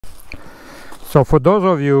So for those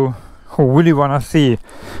of you who really want to see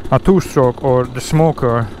a two-stroke or the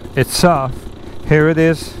smoker itself, here it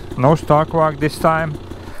is, no stock rock this time.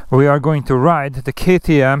 We are going to ride the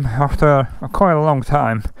KTM after quite a long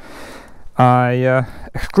time. I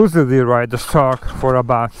exclusively ride the stock for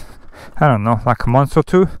about, I don't know, like a month or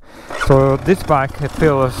two. So this bike, it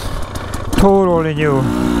feels totally new.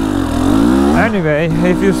 Anyway,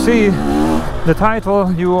 if you see the title,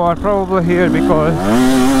 you are probably here because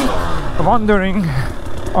wondering,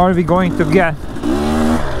 are we going to get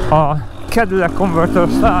a Cadillac converter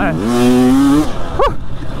style? Whew.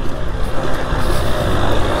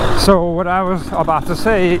 So what I was about to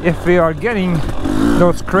say, if we are getting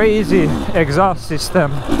those crazy exhaust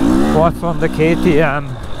system, what's on the KTM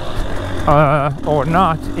or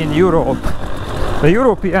not in Europe. The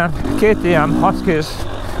European KTM Huskies,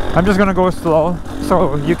 I'm just gonna go slow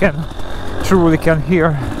so you can truly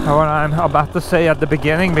hear what I'm about to say at the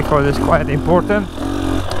beginning, because it's quite important.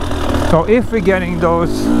 So if we're getting those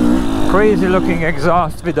crazy looking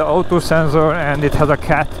exhaust with the O2 sensor and it has a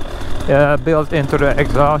cat built into the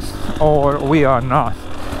exhaust, or we are not.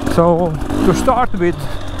 So to start with,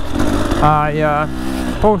 I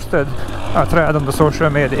posted a thread on the social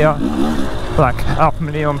media, like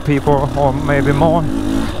 500,000 people or maybe more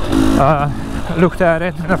looked at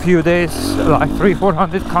it in a few days, like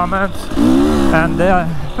 300-400 comments, and they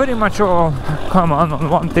pretty much all come on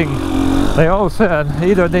one thing. They all said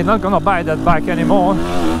either they're not gonna buy that bike anymore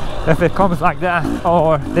if it comes like that,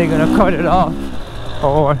 or they're gonna cut it off,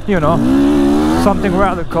 or you know, something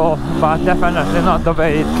radical, but definitely not the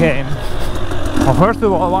way it came. Well, first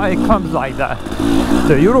of all, why it comes like that?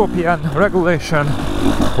 The European regulation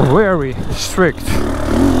very strict,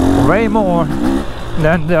 way more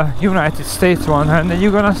than the United States one, and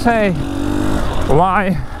you're gonna say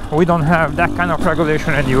why we don't have that kind of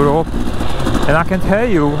regulation in Europe, and I can tell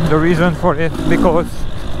you the reason for it, because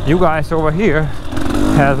you guys over here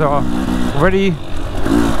has a very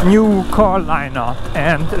new car lineup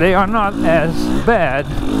and they are not as bad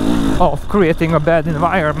of creating a bad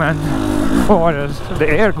environment for as the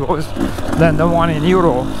air goes than the one in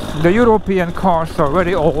Europe. The European cars are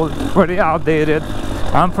very old, very outdated.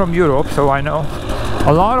 I'm from Europe, so I know.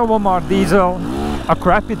 A lot of them are diesel, a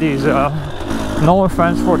crappy diesel. No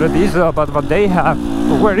offense for the diesel, but what they have,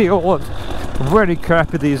 very old, very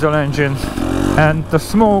crappy diesel engines, and the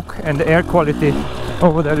smoke and the air quality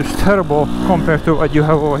over there is terrible compared to what you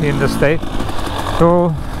have over here in the States.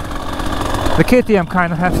 So the KTM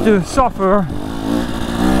kind of has to suffer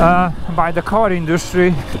by the car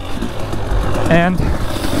industry. And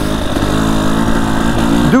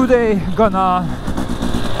do they gonna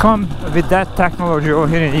come with that technology over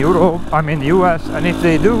here in Europe, I mean US, and if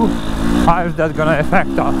they do, how is that gonna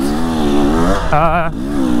affect us?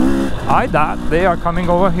 I doubt they are coming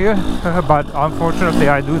over here, but unfortunately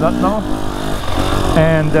I do not know.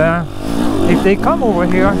 And if they come over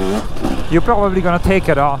here, you're probably gonna take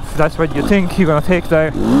it off. That's what you think. You're gonna take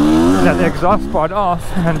that exhaust part off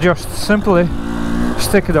and just simply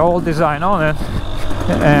stick the old design on it,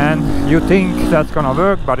 and you think that's gonna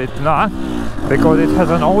work, but it's not, because it has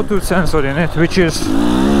an O2 sensor in it, which is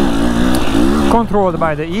controlled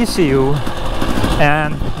by the ECU,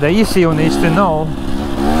 and the ECU needs to know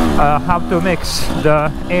how to mix the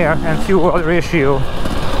air and fuel ratio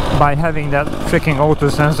by having that freaking O2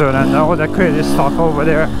 sensor and all that crazy stuff over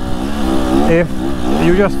there. If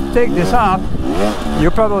you just take this off, you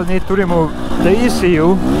probably need to remove the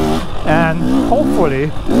ECU, and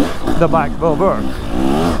hopefully the bike will work.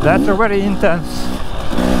 That's a very intense,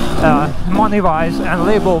 money-wise and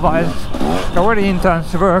label-wise, a very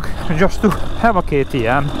intense work just to have a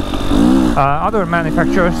KTM. Other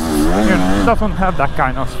manufacturers doesn't have that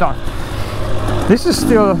kind of stuff. This is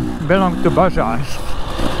still belongs to Bajaj.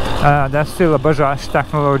 That's still a Bajaj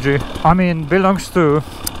technology. I mean, belongs to...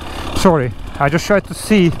 Sorry, I just tried to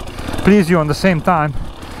please you on the same time.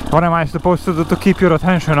 What am I supposed to do to keep your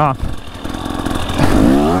attention up?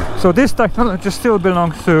 So this technology still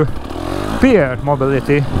belongs to Pierre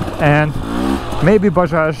Mobility, and maybe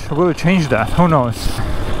Bajaj will change that, who knows.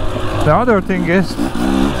 The other thing is,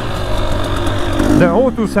 the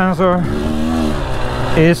O2 sensor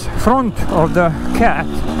is front of the cat,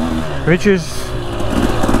 which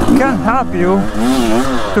can help you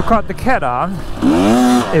to cut the cat out.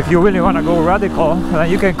 If you really want to go radical, then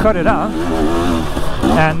you can cut it out.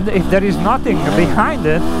 And if there is nothing behind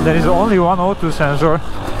it, there is only one O2 sensor,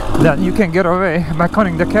 then you can get away by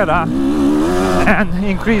cutting the cat out and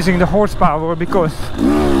increasing the horsepower, because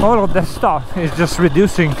all of that stuff is just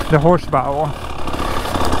reducing the horsepower.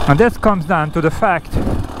 And that comes down to the fact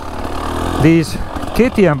these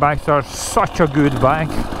KTM bikes are such a good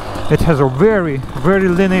bike. It has a very, very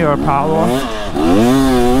linear power.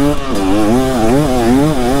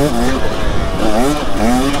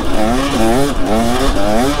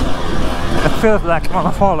 It feels like it's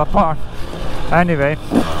gonna fall apart. Anyway,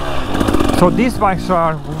 so these bikes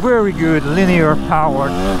are very good linear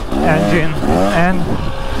powered engine, and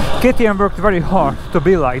KTM worked very hard to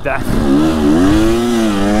be like that.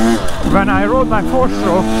 When I rode my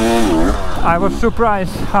 4-stroke, I was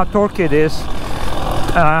surprised how torquey it is.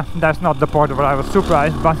 That's not the part where I was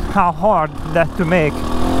surprised, but how hard that to make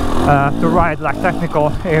to ride like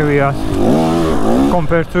technical areas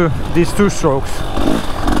compared to these 2-strokes.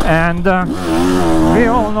 And we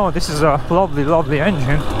all know this is a lovely, lovely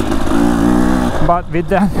engine, but with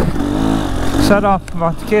that setup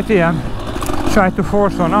what KTM tried to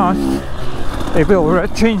force on us, it will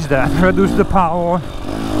change that, reduce the power.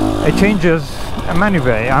 It changes in many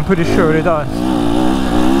ways, I'm pretty sure it does.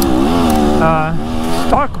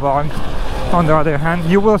 Stark, on the other hand,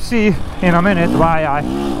 you will see in a minute why I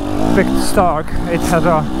picked Stark. It has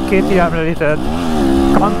a KTM related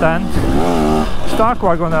content. Stark,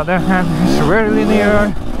 on the other hand, is very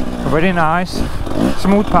linear, very nice,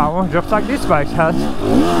 smooth power, just like this bike has,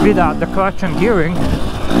 without the clutch and gearing.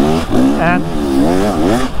 And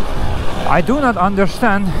I do not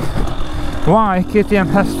understand why KTM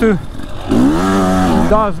has to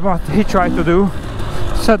does what he tried to do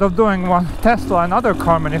instead of doing what Tesla and other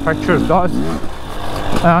car manufacturers does.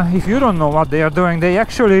 If you don't know what they are doing, they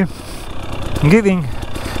actually giving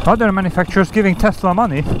other manufacturers giving Tesla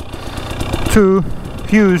money to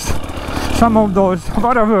use some of those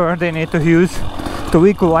whatever they need to use to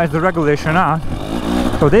equalize the regulation out.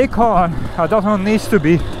 So their car doesn't need to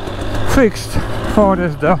be fixed for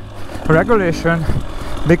the regulation,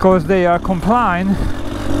 because they are complying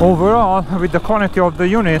overall with the quality of the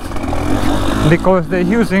unit, because they're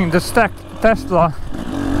using the stacked Tesla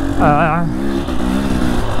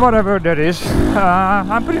whatever that is.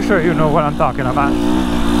 I'm pretty sure you know what I'm talking about.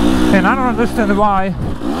 And I don't understand why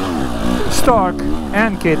Stark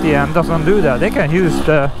and KTM doesn't do that. They can use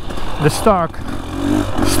the Stark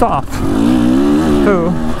stuff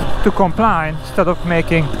to comply instead of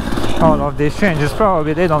making all of these changes.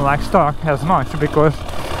 Probably they don't like Stark as much because,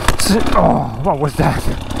 oh, what was that?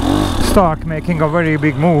 Stark making a very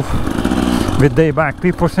big move with their bike.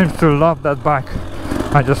 People seem to love that bike.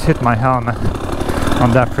 I just hit my helmet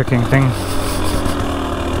on that freaking thing.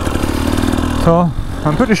 So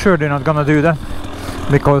I'm pretty sure they're not gonna do that,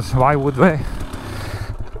 because why would they?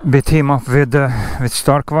 Be team up with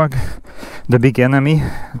Starkvag, the big enemy,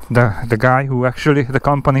 the guy who actually, the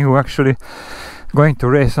company who actually going to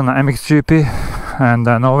race on the MXGP, and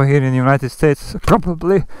then over here in the United States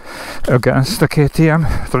probably against the KTM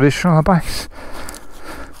traditional bikes.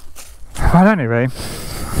 But anyway,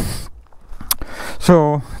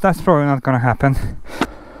 so that's probably not gonna happen.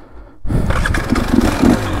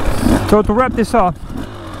 So to wrap this up,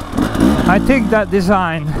 I think that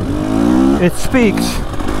design, it speaks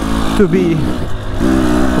to be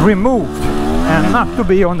removed and not to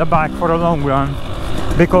be on the bike for a long run,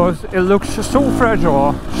 because it looks so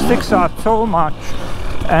fragile, sticks out so much,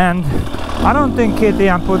 and I don't think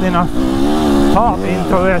KTM put enough thought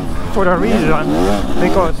into it for a reason,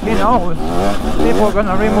 because he knows people are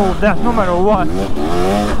gonna remove that no matter what,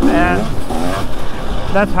 and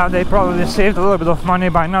that's how they probably saved a little bit of money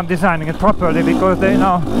by not designing it properly, because they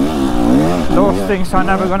know those things are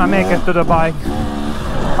never gonna make it to the bike,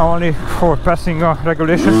 only for passing a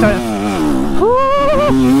regulation test.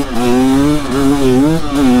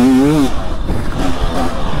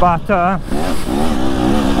 But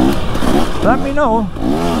let me know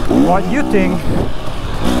what you think.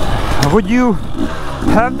 Would you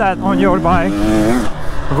have that on your bike?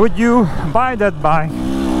 Would you buy that bike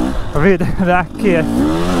with that kit,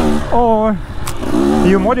 or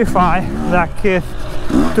you modify that kit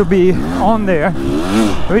to be on there?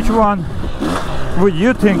 Which one would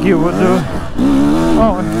you think you would do?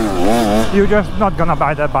 Or you're just not gonna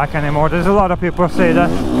buy that bike anymore? There's a lot of people say that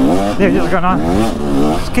they're just gonna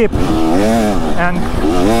skip and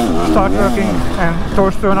start working and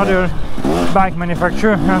towards to another bike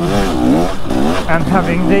manufacturer and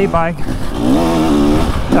having their bike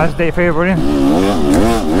as their favorite.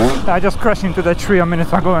 I just crashed into that tree a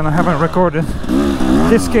minute ago and I haven't recorded.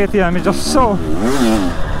 This KTM is just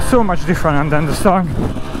so much different than the Stark.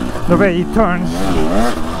 The way it turns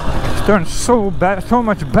so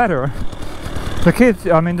much better.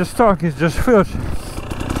 The Stark is just feels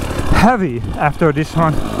heavy after this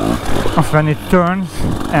one of when it turns,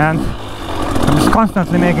 and I'm just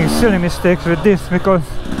constantly making silly mistakes with this because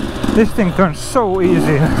this thing turns so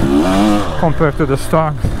easy compared to the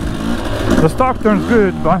Stark. The Stark turns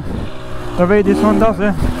good, but the way this one does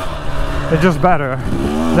it, it's just better.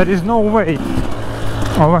 There is no weight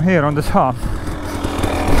over here on the top.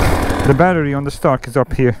 The battery on the stock is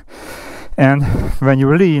up here, and when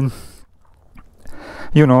you lean,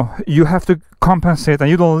 you know, you have to compensate and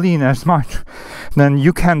you don't lean as much than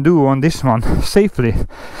you can do on this one safely.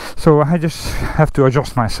 So I just have to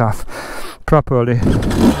adjust myself properly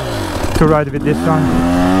to ride with this one.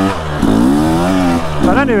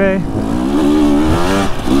 But anyway,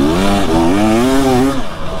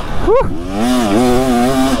 whew,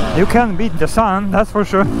 you can beat the sun, that's for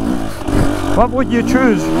sure. What would you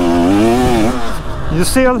choose? You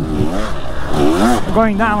still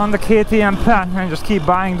going down on the KTM path and just keep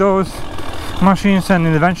buying those machines and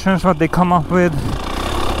inventions what they come up with,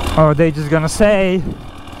 or they just gonna say,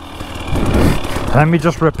 let me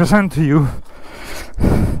just represent to you,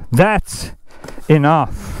 that's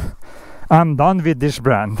enough, I'm done with this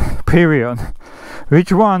brand, period.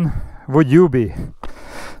 Which one would you be?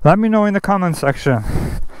 Let me know in the comment section.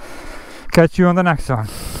 Catch you on the next one.